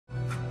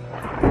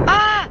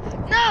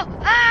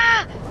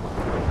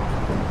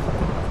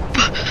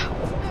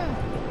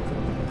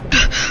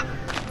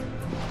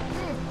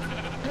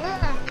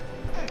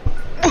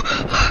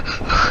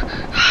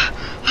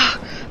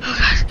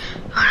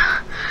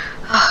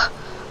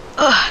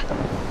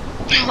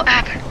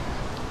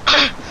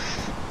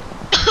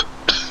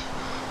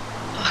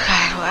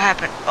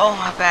Oh,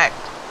 my back.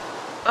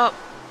 Oh.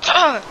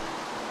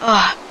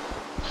 Oh.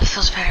 It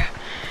feels better.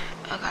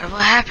 Oh god,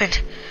 what happened?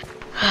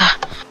 Oh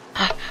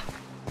god.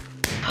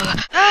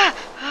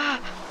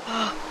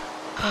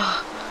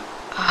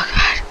 Oh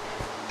god.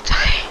 It's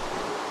okay.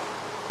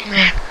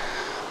 Man.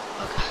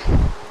 Oh god.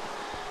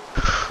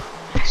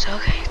 It's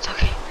okay, it's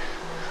okay.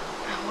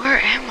 Man, where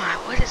am I?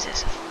 What is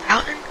this? A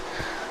fountain?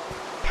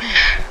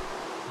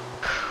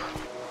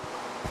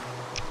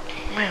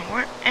 Man,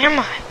 where am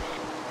I?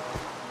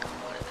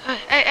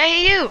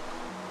 Hey, you!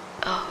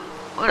 Oh,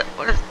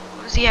 what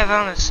does he have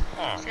on his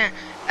stand?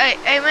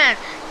 Hey, man,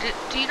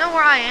 do you know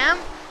where I am?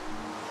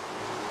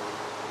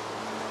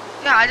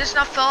 Yeah, I just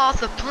now fell off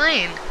the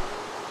plane.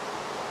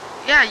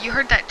 Yeah, you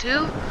heard that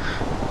too?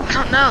 I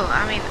don't know.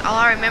 I mean, all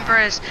I remember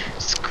is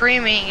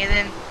screaming and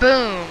then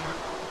boom.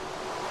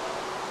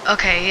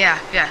 Okay, yeah.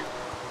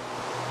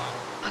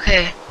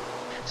 Okay,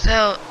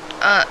 so,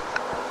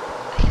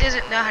 he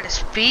doesn't know how to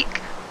speak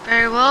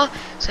very well,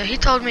 so he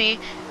told me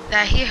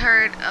that he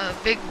heard a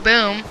big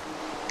boom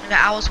and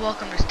that I was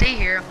welcome to stay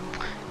here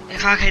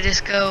if I could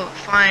just go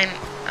find,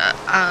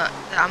 that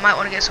I might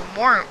want to get some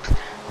warmth.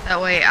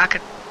 That way I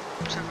could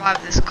survive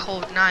this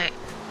cold night.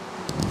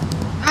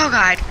 Oh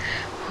god,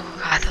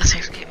 those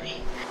things get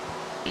me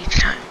each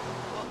time.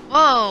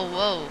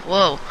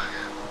 Whoa.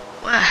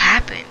 What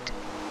happened?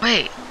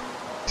 Wait,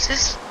 is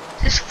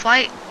this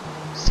flight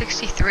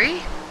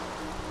 63?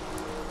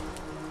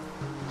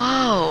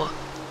 Whoa,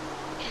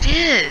 it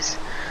is.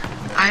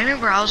 I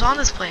remember I was on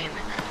this plane.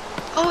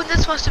 Oh, and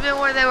this must have been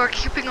where they were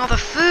keeping all the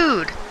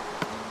food.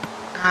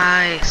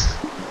 Nice.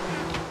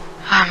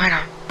 Oh,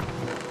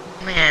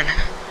 man.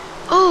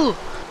 Ooh,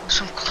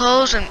 some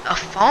clothes and a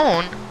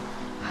phone.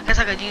 I guess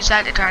I could use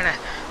that to try to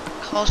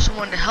call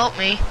someone to help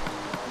me.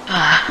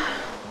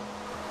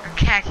 They're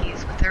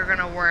khakis, but they're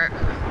gonna work.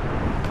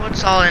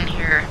 What's all in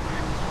here?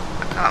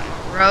 I got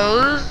my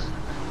rose,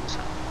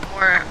 some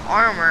more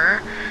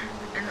armor,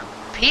 and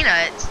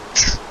peanuts.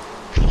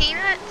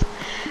 Peanuts?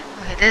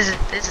 Okay, this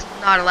is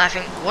not a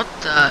laughing. What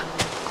the?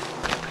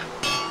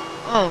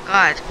 Oh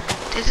god,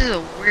 this is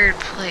a weird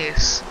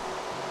place.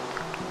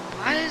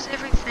 Why is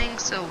everything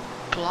so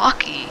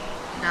blocky?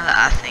 Now that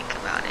I think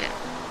about it,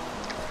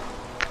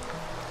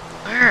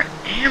 where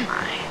am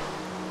I?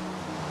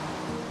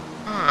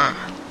 A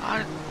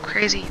lot of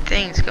crazy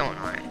things going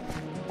on.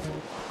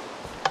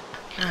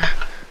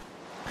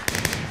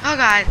 Oh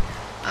god.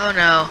 Oh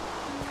no.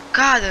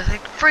 God, those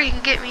like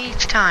freaking get me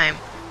each time.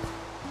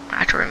 I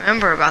have to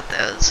remember about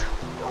those.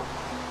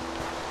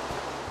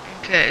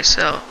 Okay,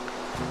 so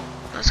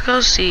let's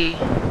go see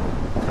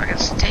if I can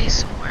stay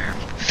somewhere.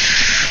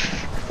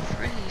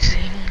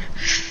 Freezing.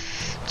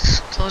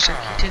 Just closer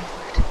getting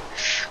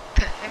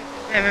wet.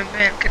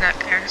 Man, can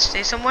I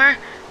stay somewhere?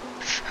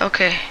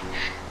 Okay.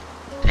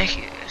 Thank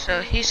you.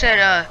 So he said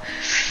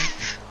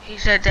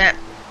that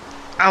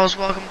I was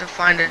welcome to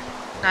find a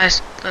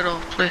nice little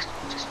place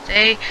to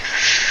stay.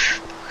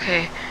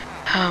 Okay.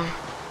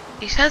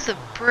 He said the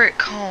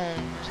brick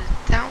home. Is it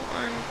that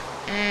one?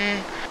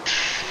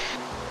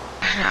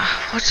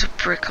 What's a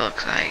brick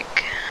look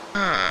like?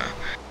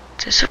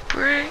 Is this a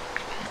brick?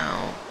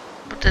 No.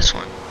 But this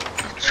one.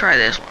 Let's try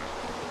this one.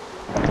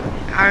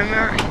 I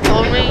remember he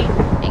told me,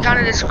 he kind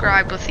of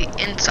described what the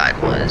inside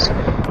was. It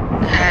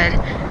had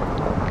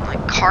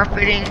like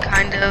carpeting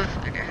kind of,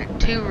 and it had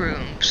 2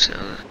 rooms.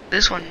 So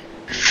this one,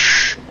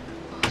 it's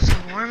so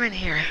warm in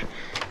here.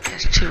 It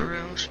has 2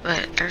 rooms,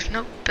 but there's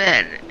no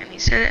bed. And he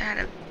said it had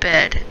a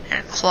bed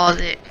and a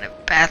closet and a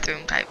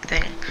bathroom type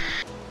thing.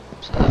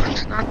 So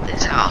it's not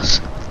this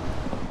house.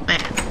 Man,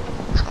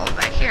 it's all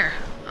back here.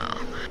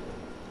 Oh.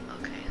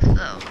 Okay,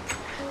 so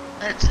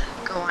let's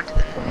go on to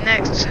the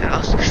next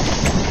house.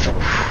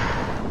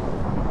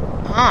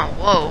 Oh,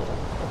 whoa.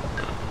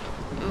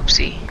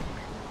 Oopsie.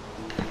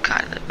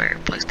 God, the better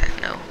place that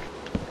no.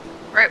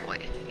 Right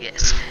way,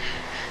 yes.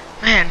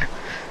 Man,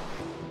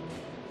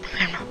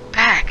 my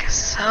back is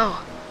so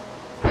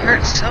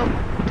hurts so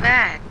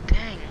bad.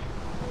 Dang.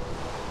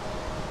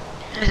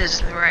 This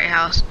is the right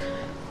house.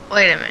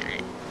 Wait a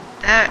minute.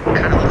 That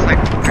kind of looks like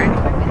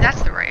maybe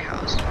that's the right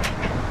house.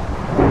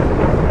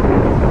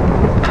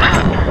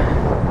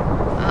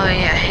 Oh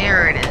yeah,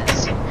 here it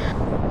is.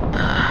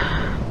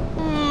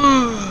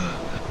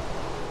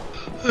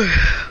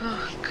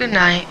 Good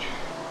night.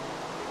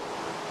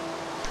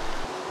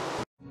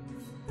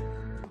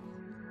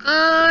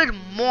 Good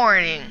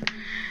morning.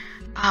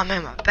 Oh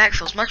man, my back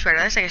feels much better.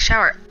 Let's take a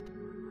shower.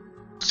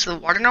 Does the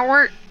water not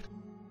work?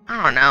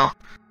 I don't know.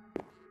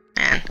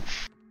 Man.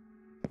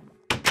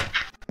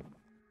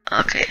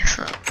 Okay,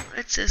 so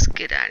let's just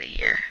get out of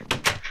here.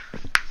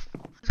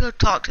 Let's go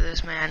talk to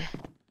this man.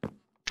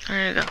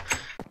 There you go.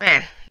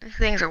 Man, these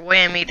things are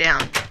weighing me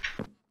down.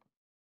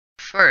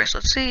 First,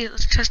 let's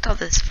test out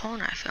this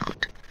phone I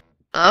found.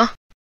 Hello?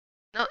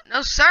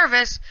 No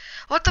service?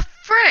 What the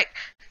frick?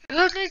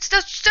 Who needs no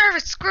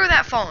service? Screw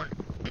that phone.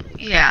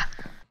 Yeah.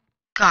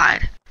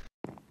 God.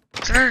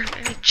 Is there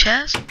any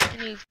chest?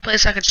 Any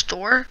place I could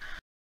store?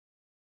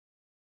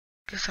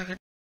 Guess I could.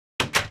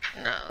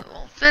 No, it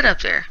won't fit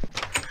up there.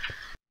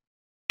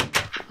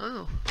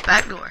 Ooh,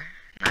 back door.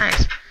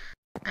 Nice.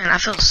 Man, I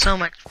feel so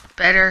much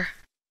better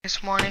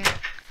this morning.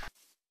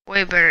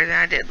 Way better than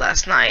I did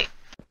last night.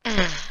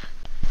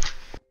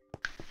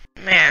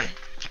 Man.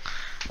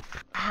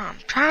 I'm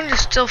trying to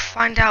still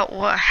find out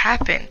what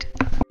happened.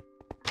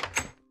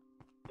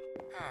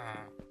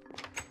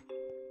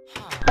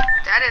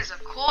 That is a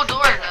cool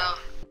door, though.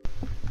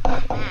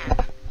 Man.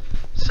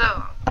 So,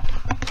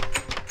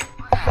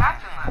 what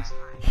happened last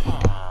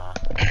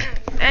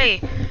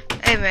night?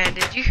 Hey man,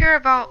 did you hear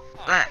about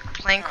that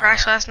plane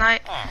crash last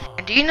night?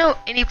 And do you know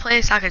any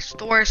place I could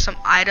store some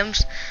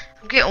items?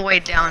 I'm getting way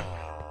down.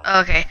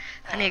 Okay,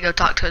 I need to go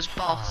talk to his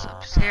boss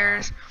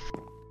upstairs.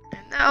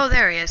 And, oh,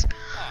 there he is.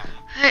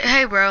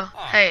 Hey bro.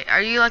 Hey,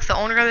 are you like the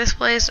owner of this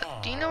place?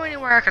 Do you know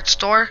anywhere I could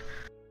store?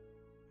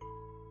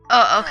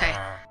 Oh, okay.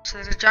 So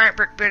there's a giant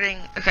brick building.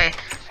 Okay,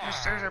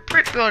 there's a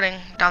brick building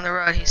down the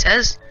road, he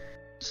says.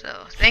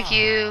 So, thank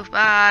you.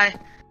 Bye.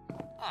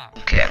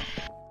 Okay,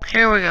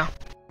 here we go.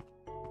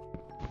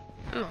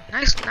 Ooh,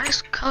 nice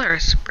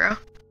colors, bro.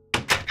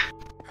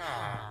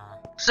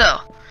 So,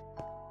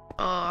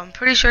 I'm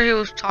pretty sure he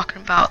was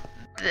talking about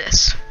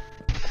this.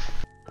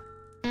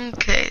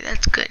 Okay,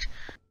 that's good.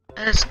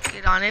 Let's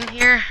get on in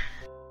here.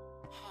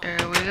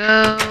 There we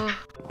go.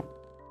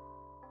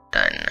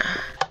 Done.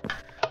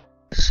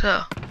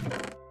 So,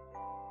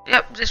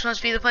 yep, this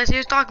must be the place he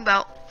was talking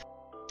about.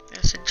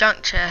 It's a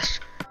junk chest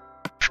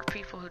for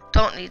people who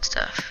don't need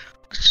stuff.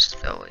 Let's just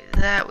throw away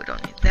that. We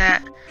don't need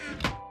that.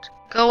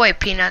 Go away,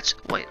 peanuts.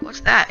 Wait,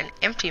 what's that? An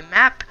empty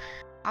map?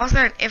 How is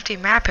there an empty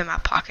map in my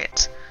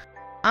pockets?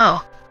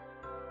 Oh.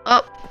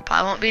 Oh,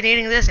 probably won't be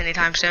needing this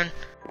anytime soon.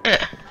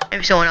 Yeah,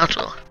 maybe someone else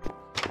will.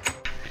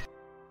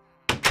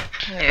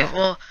 Okay,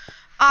 well,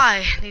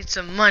 I need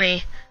some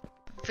money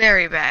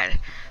very bad.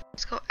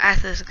 Let's go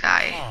ask this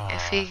guy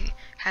if he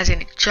has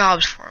any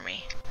jobs for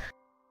me.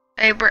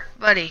 Hey,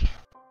 buddy,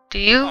 do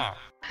you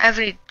have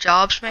any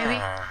jobs, maybe?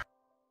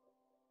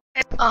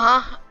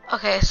 Uh-huh.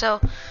 Okay, so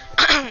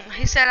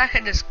he said I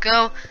could just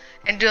go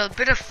and do a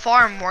bit of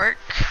farm work,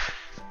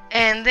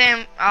 and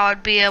then I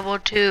would be able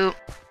to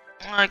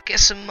get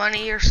some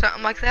money or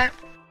something like that.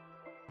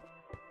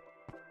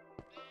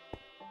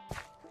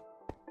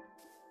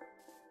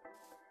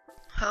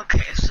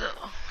 Okay, so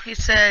he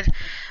said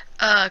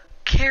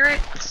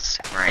carrots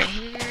right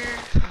here,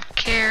 some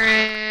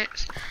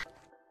carrots,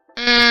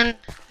 and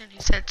then he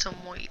said some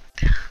wheat.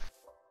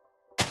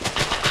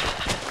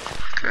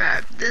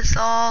 Grab this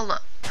all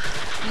up.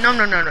 No.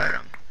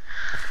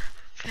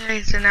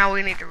 Okay, so now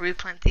we need to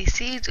replant these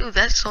seeds. Ooh,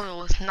 that soil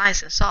was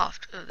nice and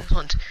soft. Ooh, this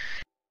one's a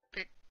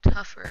bit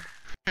tougher.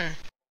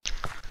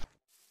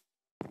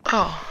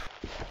 Oh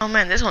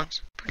man, this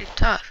one's pretty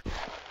tough.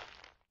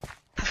 I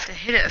have to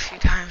hit it a few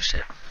times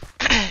to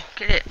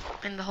get it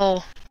in the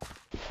hole.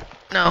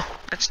 No,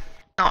 that's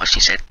not what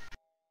she said.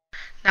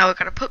 Now we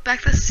gotta put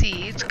back the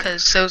seeds,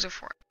 because those are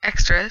for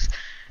extras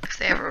if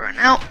they ever run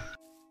out.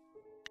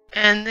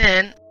 And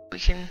then we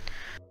can,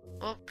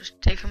 just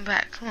take them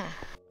back.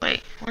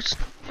 Wait, what's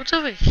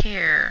over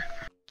here?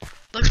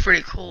 Looks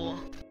pretty cool.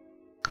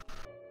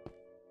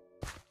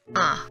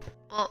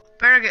 Well,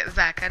 better get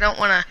back. I don't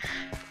want to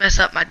mess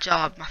up my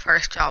job, my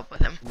first job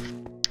with him.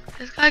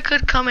 This guy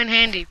could come in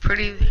handy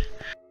pretty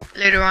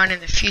later on in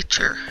the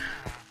future.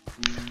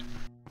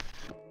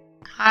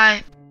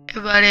 Hi,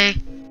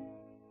 everybody.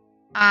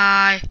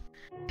 Hi.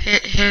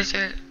 Here's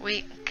your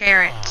wheat and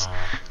carrots.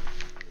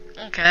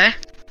 Okay.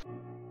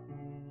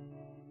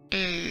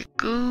 Here you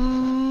go.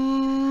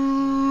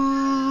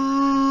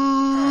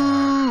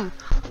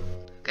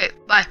 Okay,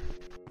 bye.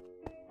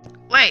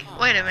 Wait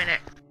a minute.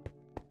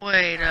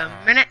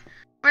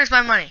 Where's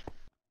my money?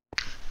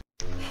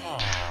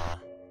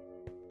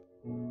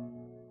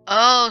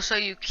 Oh, so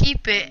you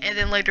keep it, and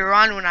then later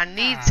on when I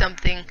need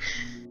something,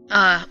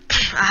 I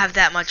have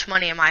that much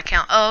money in my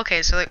account. Oh,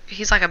 okay, so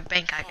he's like a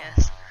bank, I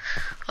guess.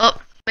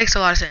 Oh, makes a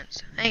lot of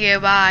sense. Thank you,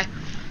 bye.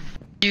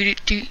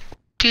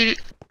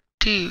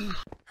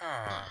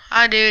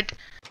 Hi, dude.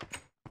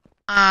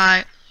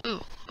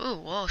 Ooh,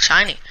 whoa,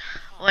 shiny.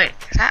 Wait,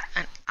 is that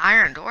an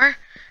iron door?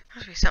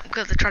 Must be something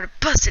good to try to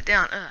bust it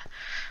down.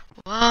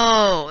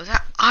 Whoa, is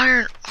that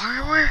iron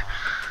armor?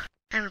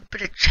 And a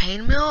bit of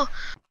chainmail?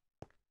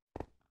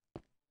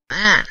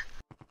 Man.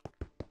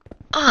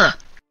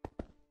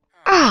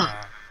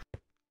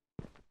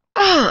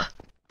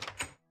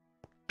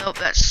 Nope,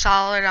 that's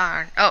solid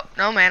iron. Oh,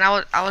 no man,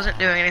 I wasn't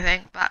doing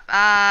anything.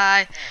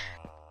 Bye.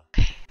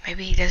 Okay,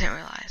 maybe he doesn't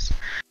realize.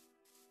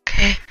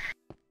 Okay,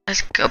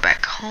 let's go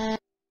back home.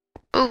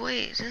 Oh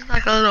wait, is this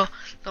like a little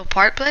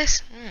park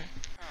place?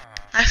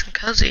 Nice and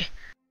cozy.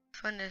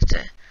 Fun is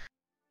to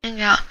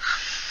hang out.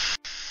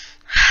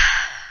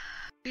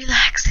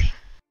 Relaxing.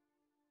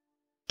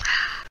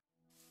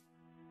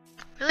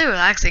 Really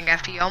relaxing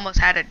after you almost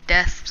had a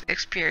death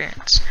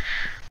experience.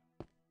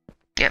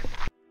 Yep.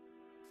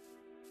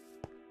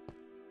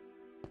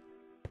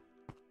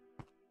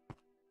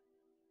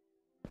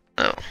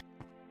 So,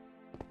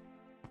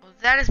 well,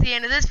 that is the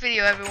end of this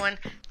video, everyone.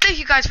 Thank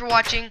you guys for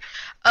watching.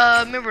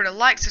 Remember to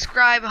like,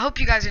 subscribe. I hope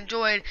you guys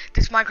enjoyed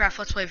this Minecraft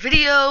Let's Play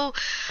video.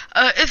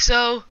 If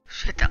so,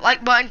 hit that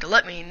like button to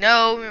let me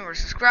know. Remember to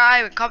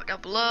subscribe and comment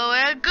down below.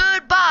 And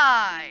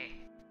goodbye!